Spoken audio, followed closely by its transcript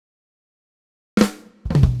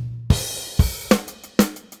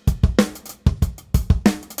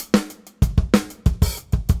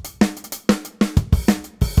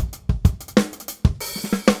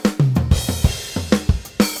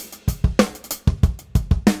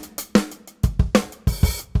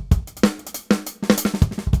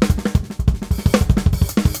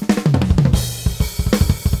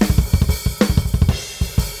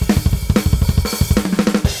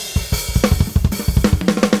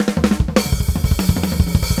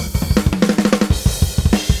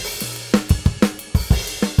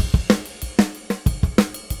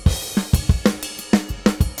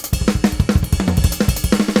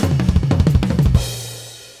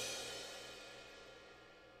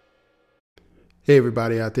Hey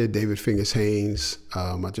everybody out there, David Fingers Haynes.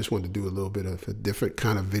 I just wanted to do a little bit of a different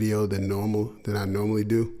kind of video than I normally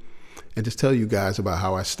do, and just tell you guys about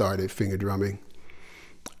how I started finger drumming.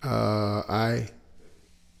 I,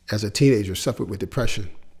 as a teenager, suffered with depression,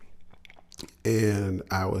 and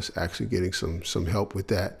I was actually getting some help with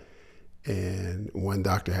that. And one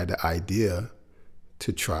doctor had the idea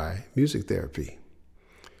to try music therapy,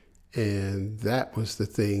 and that was the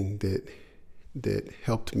thing that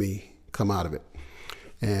helped me come out of it.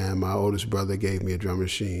 And my oldest brother gave me a drum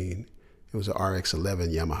machine. It was an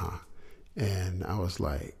RX-11 Yamaha. And I was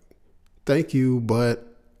like, thank you,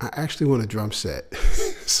 but I actually want a drum set.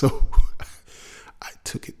 So I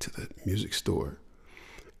took it to the music store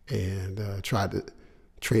and tried to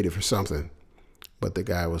trade it for something. But the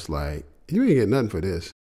guy was like, you ain't get nothing for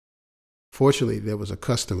this. Fortunately, there was a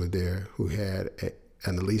customer there who had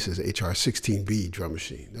an Elisa's HR-16B drum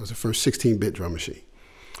machine. That was the first 16-bit drum machine.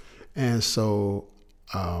 And so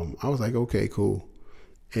I was like, okay, cool.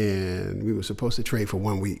 And we were supposed to trade for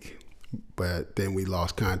 1 week, but then we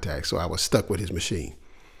lost contact, so I was stuck with his machine.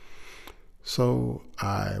 So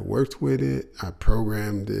I worked with it, I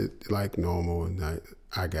programmed it like normal, and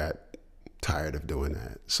I got tired of doing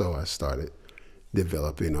that. So I started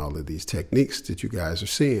developing all of these techniques that you guys are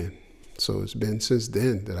seeing. So it's been since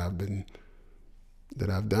then that I've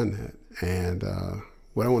done that. And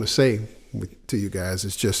what I want to say to you guys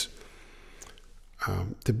is just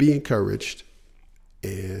to be encouraged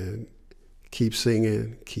and keep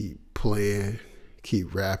singing, keep playing,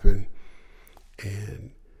 keep rapping,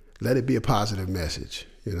 and let it be a positive message,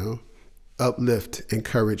 you know? Uplift,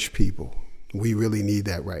 encourage people. We really need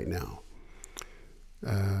that right now.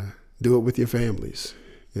 Do it with your families,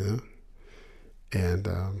 you know?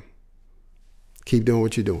 And keep doing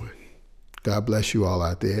what you're doing. God bless you all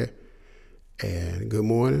out there. And good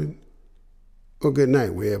morning or good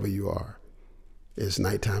night, wherever you are. It's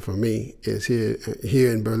nighttime for me. It's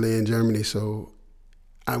here in Berlin, Germany, so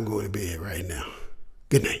I'm going to bed right now.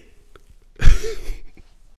 Good night.